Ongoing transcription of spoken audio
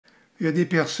Il y a des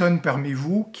personnes parmi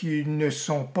vous qui ne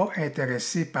sont pas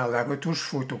intéressées par la retouche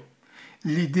photo.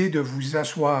 L'idée de vous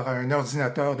asseoir à un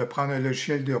ordinateur, de prendre un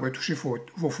logiciel, de retoucher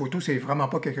vos photos, c'est vraiment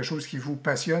pas quelque chose qui vous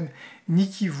passionne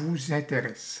ni qui vous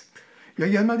intéresse. Il y a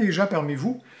également des gens parmi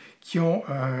vous qui ont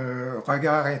un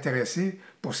regard intéressé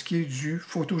pour ce qui est du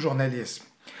photojournalisme.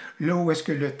 Là où est-ce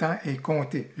que le temps est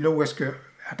compté, là où est-ce que,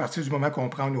 à partir du moment qu'on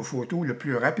prend nos photos, le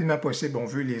plus rapidement possible, on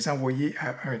veut les envoyer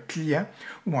à un client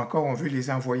ou encore on veut les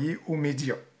envoyer aux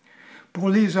médias. Pour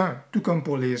les uns, tout comme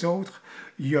pour les autres,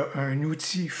 il y a un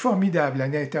outil formidable à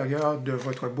l'intérieur de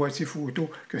votre boîtier photo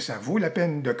que ça vaut la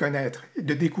peine de connaître,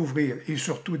 de découvrir et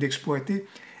surtout d'exploiter,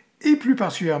 et plus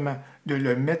particulièrement de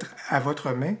le mettre à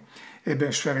votre main. Eh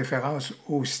bien, je fais référence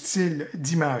au style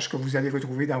d'image que vous allez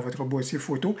retrouver dans votre boîtier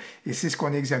photo et c'est ce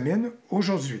qu'on examine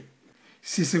aujourd'hui.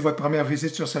 Si c'est votre première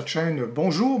visite sur cette chaîne,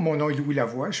 bonjour, mon nom est Louis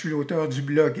Lavoie, je suis l'auteur du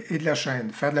blog et de la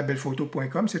chaîne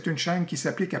fairedelabellephoto.com. C'est une chaîne qui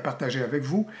s'applique à partager avec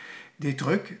vous des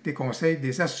trucs, des conseils,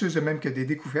 des astuces, de même que des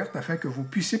découvertes afin que vous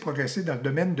puissiez progresser dans le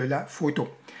domaine de la photo.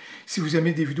 Si vous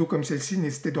aimez des vidéos comme celle-ci,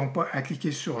 n'hésitez donc pas à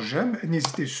cliquer sur j'aime,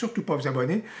 n'hésitez surtout pas à vous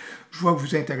abonner. Je vois que vous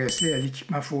vous intéressez à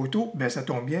l'équipement photo, bien ça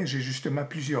tombe bien, j'ai justement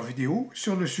plusieurs vidéos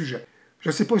sur le sujet. Je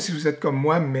ne sais pas si vous êtes comme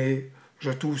moi, mais je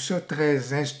trouve ça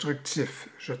très instructif,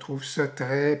 je trouve ça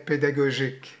très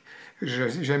pédagogique.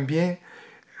 J'aime bien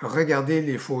regarder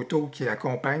les photos qui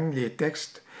accompagnent les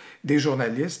textes des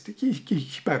journalistes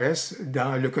qui paraissent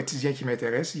dans le quotidien qui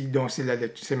m'intéresse, dont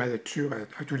c'est ma lecture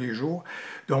à tous les jours,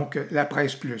 donc la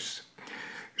presse plus.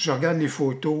 Je regarde les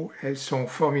photos, elles sont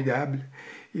formidables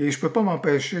et je ne peux pas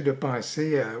m'empêcher de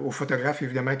penser aux photographes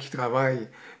évidemment qui travaillent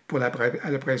à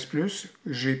la presse plus.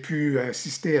 J'ai pu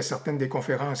assister à certaines des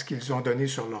conférences qu'ils ont données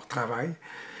sur leur travail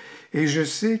et je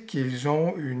sais qu'ils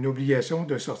ont une obligation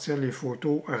de sortir les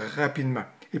photos rapidement.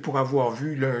 Et pour avoir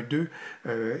vu l'un d'eux,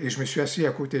 et je me suis assis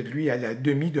à côté de lui à la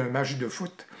demi d'un match de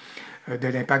foot de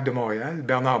l'Impact de Montréal,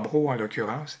 Bernard Brault en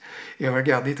l'occurrence, et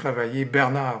regarder travailler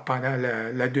Bernard pendant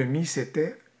la demi,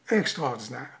 c'était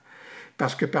extraordinaire.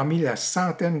 Parce que parmi la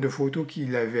centaine de photos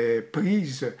qu'il avait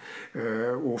prises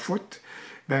au foot,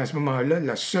 ben à ce moment-là,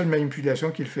 la seule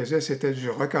manipulation qu'il faisait, c'était du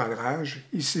recadrage.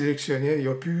 Il sélectionnait, il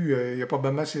a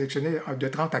probablement sélectionné de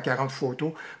 30 à 40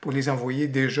 photos pour les envoyer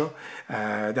déjà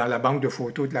dans la banque de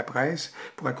photos de la presse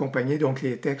pour accompagner donc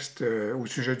les textes au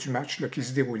sujet du match là, qui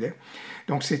se déroulait.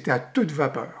 Donc c'était à toute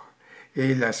vapeur.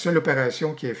 Et la seule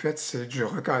opération qui est faite, c'est du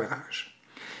recadrage.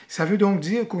 Ça veut donc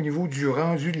dire qu'au niveau du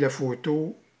rendu de la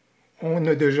photo, on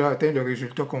a déjà atteint le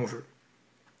résultat qu'on veut.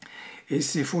 Et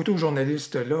ces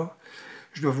photojournalistes-là,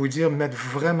 je dois vous dire, mettre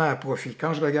vraiment à profit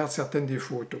quand je regarde certaines des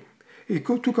photos. Et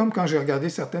tout comme quand j'ai regardé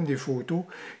certaines des photos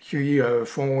qui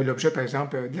font l'objet, par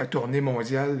exemple, de la tournée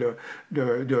mondiale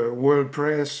de World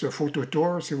Press Photo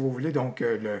Tour, si vous voulez, donc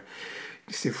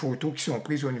ces photos qui sont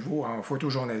prises au niveau en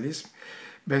photojournalisme,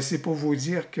 ben c'est pour vous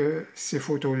dire que ces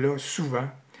photos-là, souvent,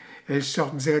 elles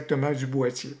sortent directement du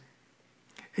boîtier.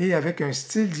 Et avec un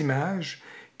style d'image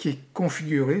qui est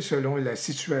configuré selon la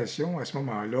situation à ce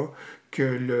moment-là que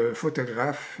le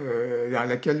photographe, dans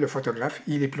laquelle le photographe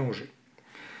il est plongé.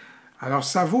 Alors,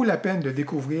 ça vaut la peine de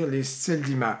découvrir les styles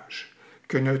d'image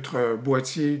que notre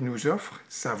boîtier nous offre.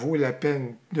 Ça vaut la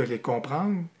peine de les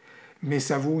comprendre, mais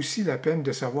ça vaut aussi la peine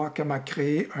de savoir comment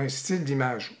créer un style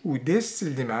d'image ou des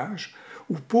styles d'image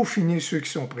ou peaufiner ceux qui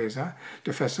sont présents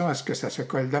de façon à ce que ça se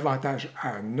colle davantage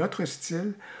à notre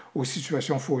style, aux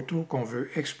situations photos qu'on veut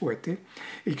exploiter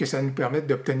et que ça nous permette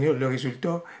d'obtenir le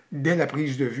résultat dès la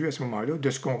prise de vue à ce moment-là de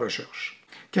ce qu'on recherche.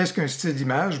 Qu'est-ce qu'un style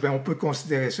d'image? Bien, on peut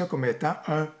considérer ça comme étant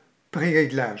un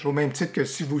pré-réglage. Au même titre que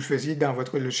si vous le faisiez dans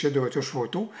votre logiciel de retouche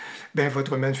photo, bien,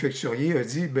 votre manufacturier a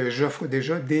dit « j'offre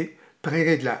déjà des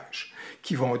pré-réglages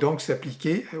qui vont donc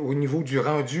s'appliquer au niveau du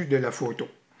rendu de la photo.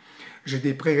 J'ai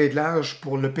des pré-réglages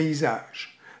pour le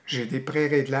paysage. J'ai des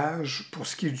pré-réglages pour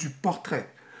ce qui est du portrait.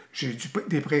 J'ai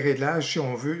des pré-réglages si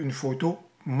on veut une photo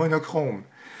monochrome.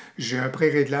 J'ai un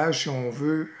pré-réglage si on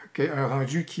veut un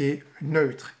rendu qui est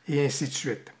neutre, et ainsi de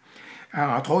suite.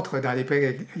 Entre autres, dans les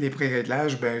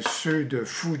pré-réglages, ben, ceux de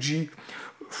Fuji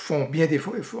font bien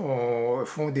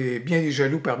des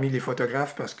jaloux parmi les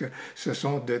photographes parce que ce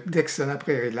sont d'excellents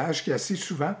pré-réglages qui assez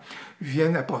souvent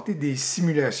viennent apporter des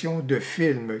simulations de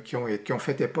films qui ont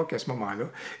fait époque à ce moment-là.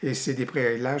 Et c'est des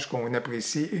pré-réglages qu'on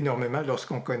apprécie énormément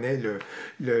lorsqu'on connaît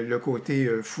le côté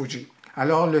Fuji.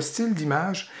 Alors, le style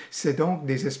d'image, c'est donc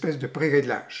des espèces de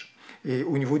pré-réglages. Et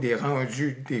au niveau des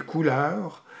rendus, des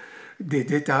couleurs, des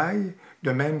détails,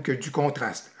 de même que du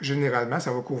contraste. Généralement,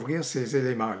 ça va couvrir ces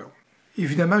éléments-là.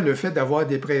 Évidemment, le fait d'avoir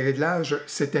des pré-réglages,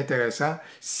 c'est intéressant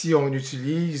si on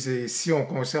utilise et si on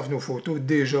conserve nos photos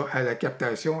déjà à la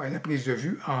captation, à la prise de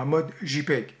vue en mode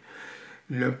JPEG.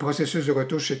 le processus de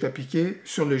retouche est appliqué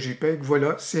sur le JPEG,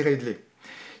 voilà, c'est réglé.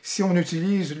 Si on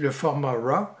utilise le format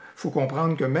RAW, il faut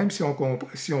comprendre que même si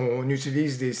on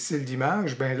utilise des styles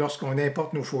d'image, ben lorsqu'on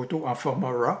importe nos photos en format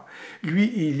RAW,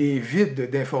 lui, il est vide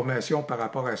d'informations par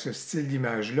rapport à ce style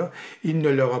d'image-là. Il ne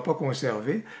l'aura pas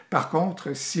conservé. Par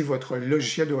contre, si votre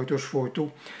logiciel de retouche photo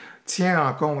tient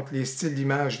en compte les styles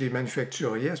d'image des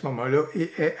manufacturiers à ce moment-là et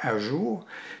est à jour,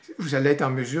 vous allez être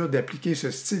en mesure d'appliquer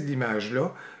ce style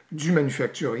d'image-là du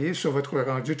manufacturier sur votre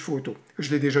rendu de photo. Je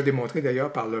l'ai déjà démontré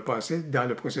d'ailleurs par le passé dans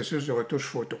le processus de retouche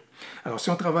photo. Alors si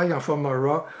on travaille en format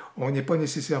RAW, on n'est pas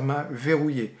nécessairement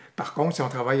verrouillé. Par contre, si on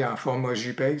travaille en format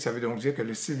JPEG, ça veut donc dire que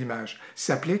le style d'image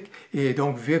s'applique et est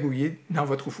donc verrouillé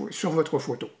sur votre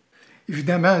photo.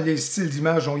 Évidemment, les styles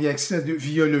d'image, on y accède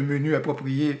via le menu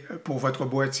approprié pour votre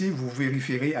boîtier. Vous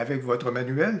vérifierez avec votre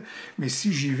manuel. Mais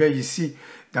si j'y vais ici,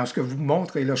 dans ce que vous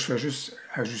montre, et là, je fais juste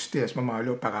ajuster à ce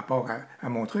moment-là par rapport à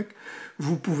mon truc,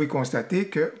 vous pouvez constater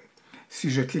que si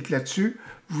je clique là-dessus,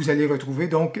 vous allez retrouver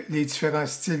donc les différents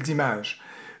styles d'image,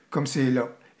 comme c'est là.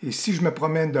 Et si je me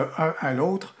promène de un à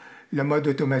l'autre, le mode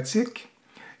automatique,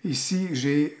 ici,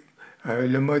 j'ai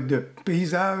le mode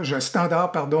paysage,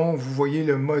 standard, pardon, vous voyez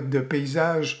le mode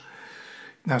paysage,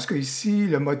 dans ce cas ici,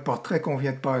 le mode portrait qu'on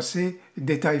vient de passer,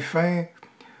 détail fin,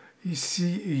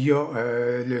 ici il y a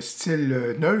le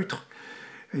style neutre,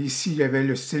 ici il y avait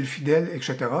le style fidèle,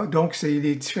 etc. Donc c'est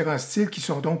les différents styles qui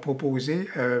sont donc proposés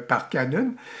par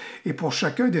Canon, et pour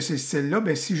chacun de ces styles-là,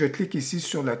 ben, si je clique ici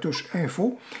sur la touche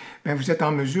Info, ben, vous êtes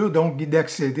en mesure donc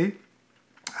d'accéder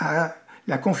à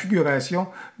la configuration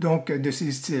donc de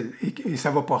ces styles. Et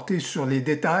ça va porter sur les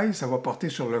détails, ça va porter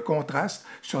sur le contraste,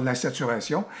 sur la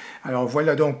saturation. Alors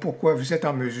voilà donc pourquoi vous êtes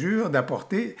en mesure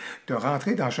de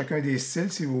rentrer dans chacun des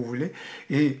styles si vous voulez.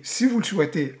 Et si vous le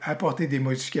souhaitez, apporter des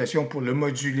modifications pour le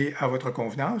moduler à votre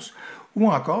convenance, ou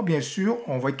encore, bien sûr,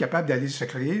 on va être capable d'aller se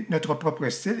créer notre propre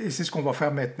style et c'est ce qu'on va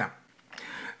faire maintenant.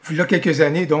 Il y a quelques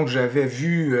années, donc, j'avais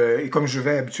vu, et comme je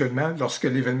vais habituellement lorsque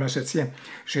l'événement se tient,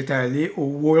 j'étais allé au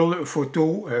World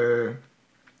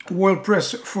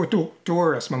Press Photo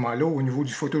Tour à ce moment-là, au niveau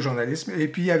du photojournalisme. Et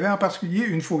puis, il y avait en particulier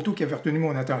une photo qui avait retenu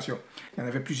mon attention. Il y en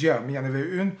avait plusieurs, mais il y en avait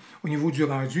une au niveau du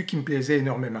rendu qui me plaisait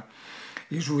énormément.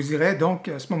 Et je vous dirais, donc,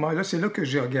 à ce moment-là, c'est là que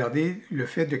j'ai regardé le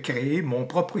fait de créer mon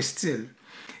propre style.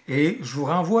 Et je vous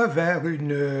renvoie vers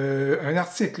un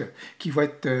article qui va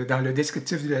être dans le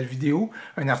descriptif de la vidéo,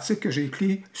 un article que j'ai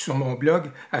écrit sur mon blog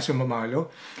à ce moment-là.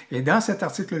 Et dans cet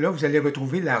article-là, vous allez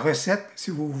retrouver la recette, si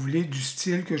vous voulez, du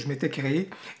style que je m'étais créé,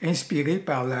 inspiré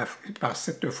par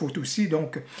cette photo-ci,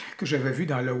 donc, que j'avais vue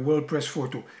dans le World Press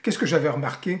Photo. Qu'est-ce que j'avais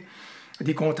remarqué?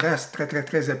 Des contrastes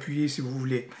très appuyés, si vous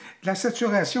voulez. La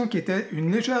saturation qui était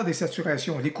une légère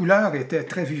désaturation. Les couleurs étaient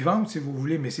très vivantes, si vous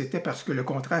voulez, mais c'était parce que le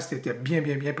contraste était bien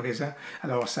présent.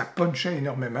 Alors, ça punchait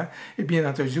énormément. Et bien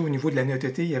entendu, au niveau de la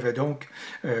netteté, il y avait donc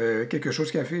quelque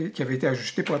chose qui avait été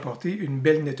ajusté pour apporter une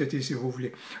belle netteté, si vous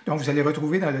voulez. Donc, vous allez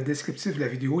retrouver dans le descriptif de la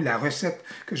vidéo la recette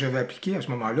que j'avais appliquée à ce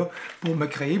moment-là pour me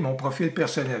créer mon profil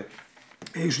personnel.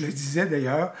 Et je le disais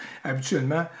d'ailleurs,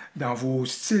 habituellement, dans vos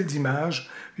styles d'image,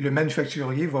 le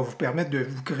manufacturier va vous permettre de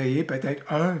vous créer peut-être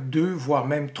 1, 2, voire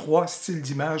même 3 styles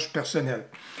d'image personnels.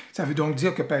 Ça veut donc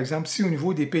dire que, par exemple, si au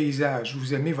niveau des paysages,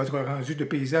 vous aimez votre rendu de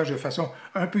paysage de façon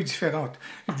un peu différente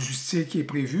du style qui est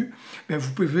prévu, bien,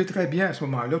 vous pouvez très bien à ce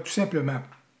moment-là, tout simplement,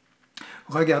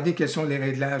 regarder quels sont les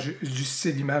réglages du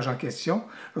style d'image en question,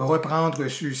 reprendre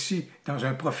ceux-ci dans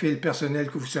un profil personnel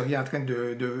que vous seriez en train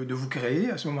de vous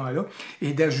créer à ce moment-là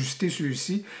et d'ajuster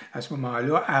ceux-ci à ce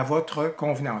moment-là à votre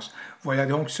convenance. Voilà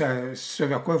donc ce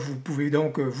vers quoi vous pouvez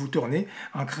donc vous tourner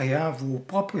en créant vos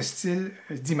propres styles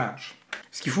d'image.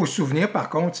 Ce qu'il faut se souvenir par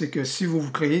contre, c'est que si vous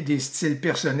créez des styles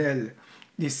personnels,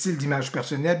 des styles d'image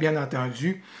personnels, bien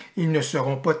entendu, ils ne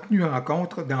seront pas tenus en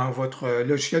compte dans votre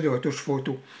logiciel de retouche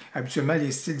photo. Habituellement, les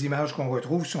styles d'image qu'on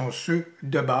retrouve sont ceux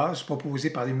de base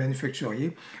proposés par les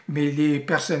manufacturiers, mais les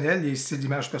personnels, les styles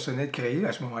d'image personnels créés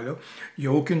à ce moment-là, il n'y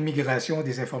a aucune migration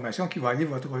des informations qui va aller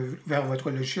vers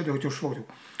votre logiciel de retouche photo.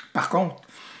 Par contre,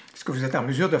 ce que vous êtes en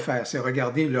mesure de faire, c'est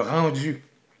regarder le rendu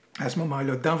à ce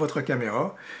moment-là dans votre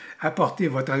caméra, apporter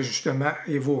votre ajustement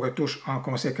et vos retouches en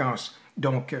conséquence.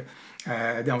 Donc,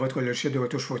 dans votre logiciel de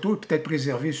retouche photo, et peut-être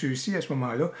préserver ceux-ci à ce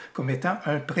moment-là comme étant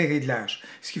un pré-réglage.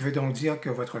 Ce qui veut donc dire que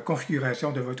votre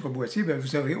configuration de votre boîtier, bien,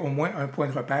 vous aurez au moins un point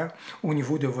de repère au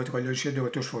niveau de votre logiciel de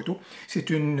retouche photo.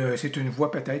 C'est une voie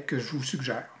peut-être que je vous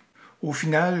suggère. Au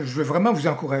final, je veux vraiment vous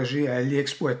encourager à aller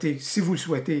exploiter, si vous le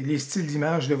souhaitez, les styles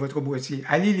d'image de votre boîtier.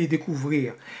 Allez les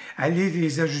découvrir, allez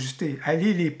les ajuster,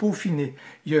 allez les peaufiner.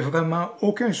 Il n'y a vraiment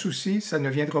aucun souci, ça ne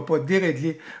viendra pas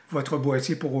dérégler votre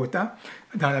boîtier pour autant,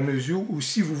 dans la mesure où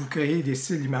si vous vous créez des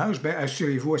styles d'image,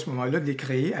 assurez-vous à ce moment-là de les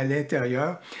créer à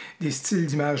l'intérieur des styles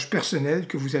d'image personnels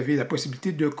que vous avez la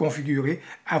possibilité de configurer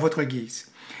à votre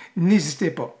guise. N'hésitez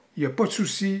pas. Il n'y a pas de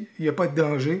souci, il n'y a pas de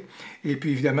danger. Et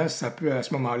puis évidemment, ça peut à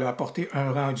ce moment-là apporter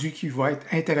un rendu qui va être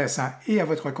intéressant et à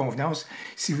votre convenance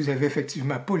si vous n'avez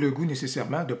effectivement pas le goût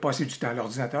nécessairement de passer du temps à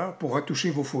l'ordinateur pour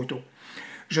retoucher vos photos.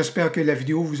 J'espère que la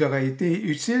vidéo vous aura été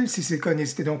utile. Si c'est le cas,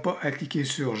 n'hésitez donc pas à cliquer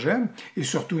sur j'aime et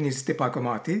surtout n'hésitez pas à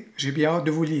commenter. J'ai bien hâte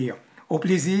de vous lire. Au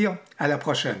plaisir, à la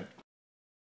prochaine.